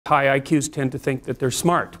high IQs tend to think that they're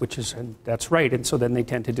smart, and that's right. And so then they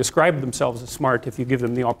tend to describe themselves as smart if you give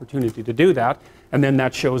them the opportunity to do that. And then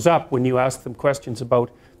that shows up when you ask them questions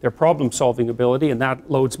about their problem-solving ability, and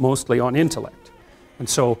that loads mostly on intellect. And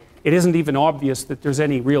so it isn't even obvious that there's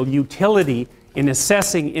any real utility in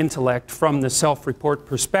assessing intellect from the self-report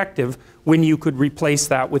perspective when you could replace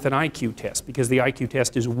that with an IQ test, because the IQ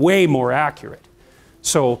test is way more accurate.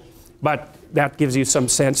 So, but that gives you some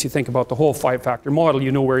sense. You think about the whole 5-factor model,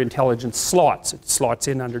 you know where intelligence slots. It slots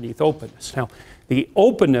in underneath openness. Now, the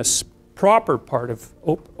openness, proper part of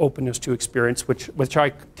openness to experience, which I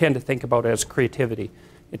tend to think about as creativity,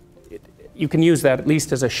 you can use that at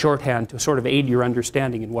least as a shorthand to sort of aid your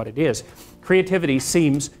understanding in what it is. Creativity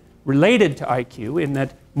seems related to IQ in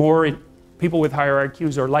that people with higher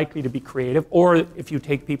IQs are likely to be creative, or if you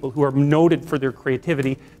take people who are noted for their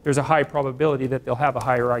creativity, there's a high probability that they'll have a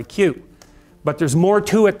higher IQ. But there's more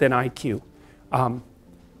to it than IQ.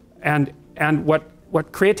 And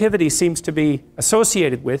what creativity seems to be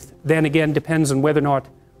associated with, then again, depends on whether or not,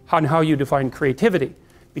 on how you define creativity.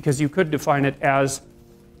 Because you could define it as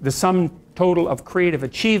the sum total of creative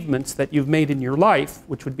achievements that you've made in your life,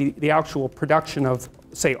 which would be the actual production of,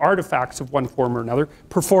 say, artifacts of one form or another,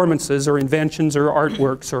 performances or inventions or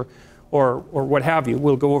artworks or what have you.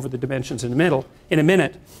 We'll go over the dimensions in a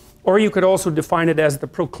minute. Or you could also define it as the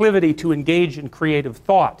proclivity to engage in creative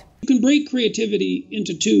thought. You can break creativity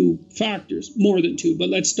into 2 factors, more than 2, but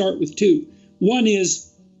let's start with 2. One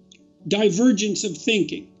is divergence of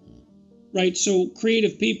thinking, right? So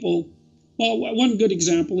creative people, well, one good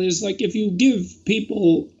example is like if you give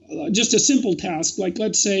people just a simple task, like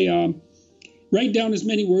let's say write down as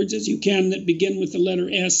many words as you can that begin with the letter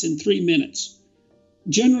S in 3 minutes.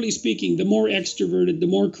 Generally speaking, the more extroverted, the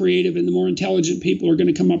more creative, and the more intelligent people are going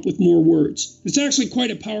to come up with more words. It's actually quite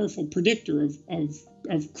a powerful predictor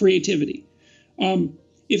of creativity.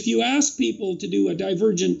 If you ask people to do a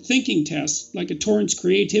divergent thinking test, like a Torrance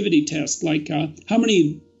creativity test, like how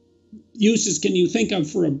many uses can you think of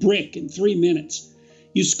for a brick in 3 minutes,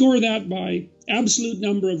 you score that by absolute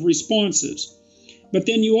number of responses. But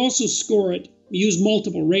then you also score it, use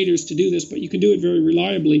multiple raters to do this, but you can do it very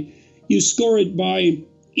reliably. You score it by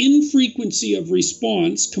infrequency of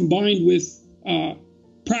response combined with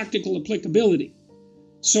practical applicability.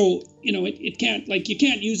 So, you know, you can't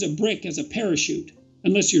use a brick as a parachute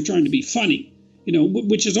unless you're trying to be funny, you know,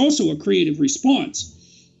 which is also a creative response.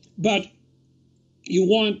 But you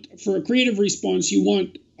want, for a creative response, you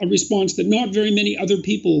want a response that not very many other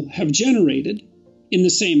people have generated in the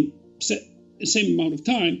same amount of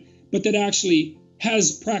time, but that actually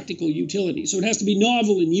has practical utility. So it has to be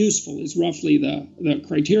novel and useful is roughly the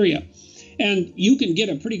criteria. And you can get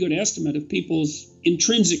a pretty good estimate of people's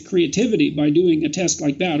intrinsic creativity by doing a test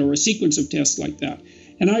like that or a sequence of tests like that.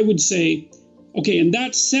 And I would say, okay, and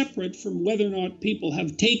that's separate from whether or not people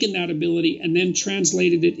have taken that ability and then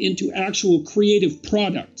translated it into actual creative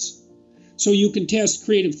products. So you can test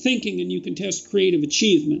creative thinking and you can test creative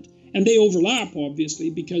achievement. And they overlap,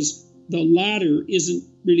 obviously, because the latter isn't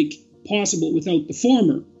really possible without the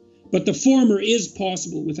former, but the former is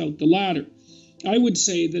possible without the latter. I would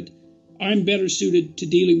say that I'm better suited to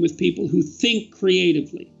dealing with people who think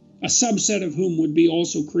creatively, a subset of whom would be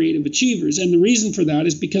also creative achievers. And the reason for that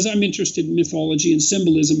is because I'm interested in mythology and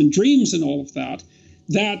symbolism and dreams and all of that.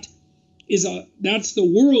 That's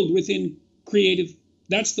the world within creative,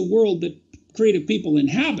 that's the world that creative people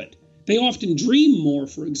inhabit. They often dream more,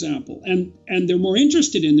 for example, and they're more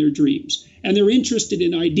interested in their dreams. And they're interested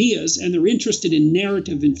in ideas, and they're interested in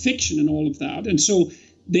narrative and fiction and all of that. And so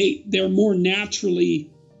they're more naturally,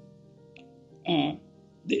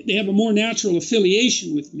 they have a more natural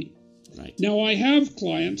affiliation with me. Right. Now, I have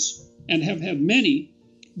clients, and have had many,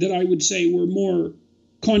 that I would say were more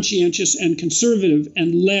conscientious and conservative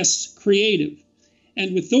and less creative.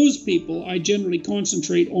 And with those people, I generally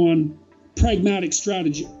concentrate on pragmatic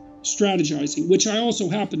strategizing, which I also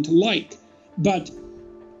happen to like. But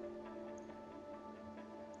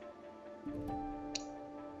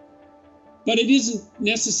it isn't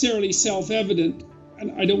necessarily self-evident,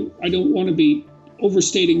 and I don't want to be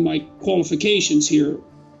overstating my qualifications here.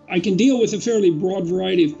 I can deal with a fairly broad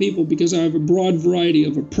variety of people because I have a broad variety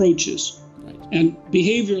of approaches. Right. And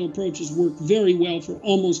behavioral approaches work very well for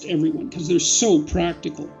almost everyone because they're so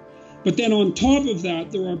practical. But then on top of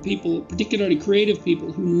that, there are people, particularly creative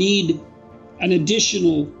people, who need an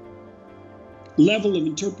additional level of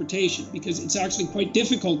interpretation, because it's actually quite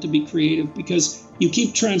difficult to be creative because you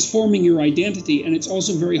keep transforming your identity, and it's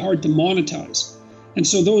also very hard to monetize. And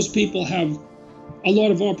so those people have a lot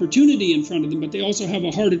of opportunity in front of them, but they also have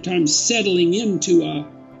a harder time settling into a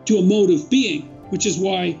mode of being, which is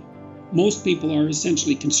why most people are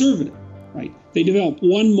essentially conservative, right? They develop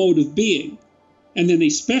one mode of being, and then they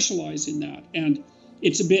specialize in that. And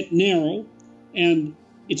it's a bit narrow, and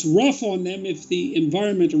it's rough on them if the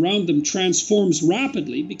environment around them transforms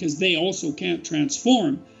rapidly, because they also can't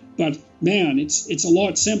transform. But man, it's a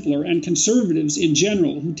lot simpler. And conservatives in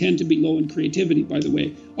general, who tend to be low in creativity, by the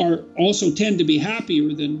way, are also tend to be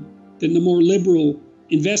happier than the more liberal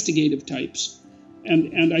investigative types.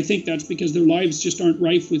 And I think that's because their lives just aren't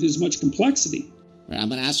rife with as much complexity. Right, I'm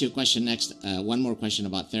going to ask you a question next, one more question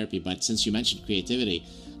about therapy, but since you mentioned creativity,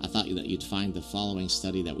 I thought that you'd find the following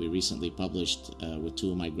study that we recently published with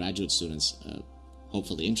 2 of my graduate students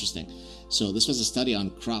hopefully interesting. So this was a study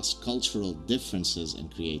on cross-cultural differences in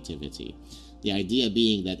creativity. The idea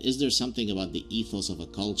being that, is there something about the ethos of a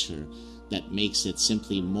culture that makes it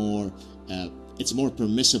simply more it's more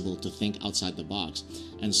permissible to think outside the box?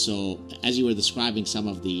 And so, as you were describing some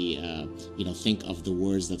of the, think of the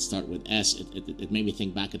words that start with S, it made me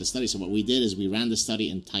think back at the study. So what we did is we ran the study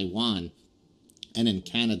in Taiwan and in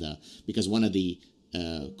Canada, because one of the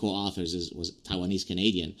co-authors was Taiwanese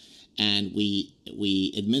Canadian, and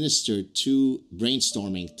we administered 2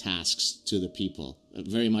 brainstorming tasks to the people,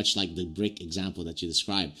 very much like the brick example that you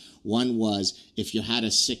described. One was, if you had a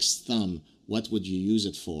 6th thumb, what would you use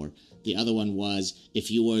it for? The other one was, if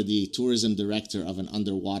you were the tourism director of an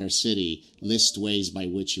underwater city, list ways by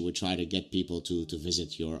which you would try to get people to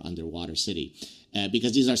visit your underwater city.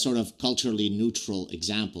 Because these are sort of culturally neutral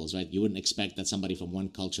examples, right? You wouldn't expect that somebody from one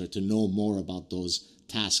culture to know more about those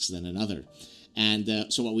tasks than another.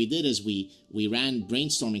 And so what we did is we ran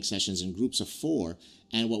brainstorming sessions in groups of 4,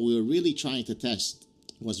 and what we were really trying to test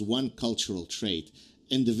was one cultural trait: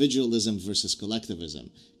 individualism versus collectivism.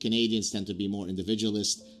 Canadians tend to be more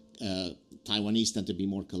individualist, Taiwanese tend to be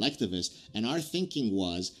more collectivist, and our thinking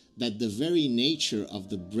was that the very nature of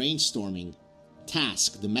the brainstorming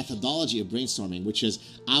task, the methodology of brainstorming, which is,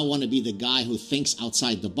 I want to be the guy who thinks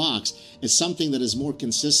outside the box, is something that is more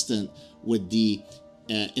consistent with the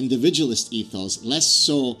individualist ethos, less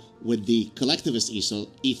so with the collectivist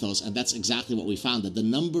ethos. And that's exactly what we found, that the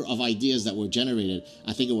number of ideas that were generated,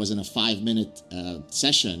 I think it was in a 5-minute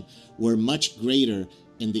session, were much greater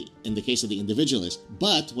in the case of the individualist.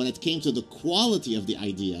 But when it came to the quality of the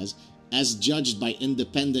ideas, as judged by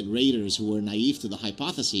independent raters who were naive to the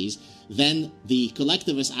hypotheses, then the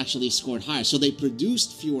collectivists actually scored higher. So they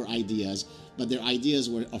produced fewer ideas, but their ideas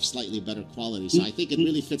were of slightly better quality. So I think it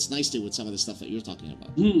really fits nicely with some of the stuff that you're talking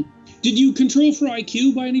about. Did you control for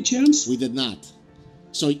IQ by any chance? We did not.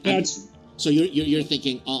 So you're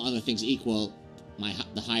thinking, all other things equal,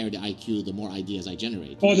 the higher the IQ, the more ideas I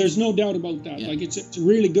generate. Oh, there's no doubt about that. Yeah. Like it's a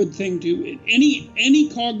really good thing to any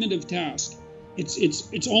cognitive task.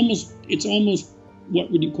 It's almost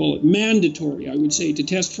what would you call it? Mandatory, I would say, to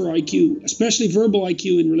test for IQ, especially verbal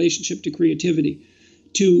IQ in relationship to creativity.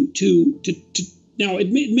 Now it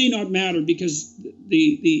may not matter because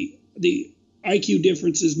the IQ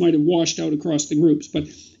differences might have washed out across the groups, but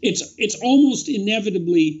it's almost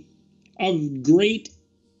inevitably of great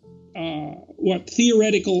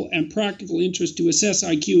theoretical and practical interest to assess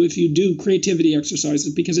IQ if you do creativity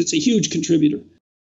exercises, because it's a huge contributor.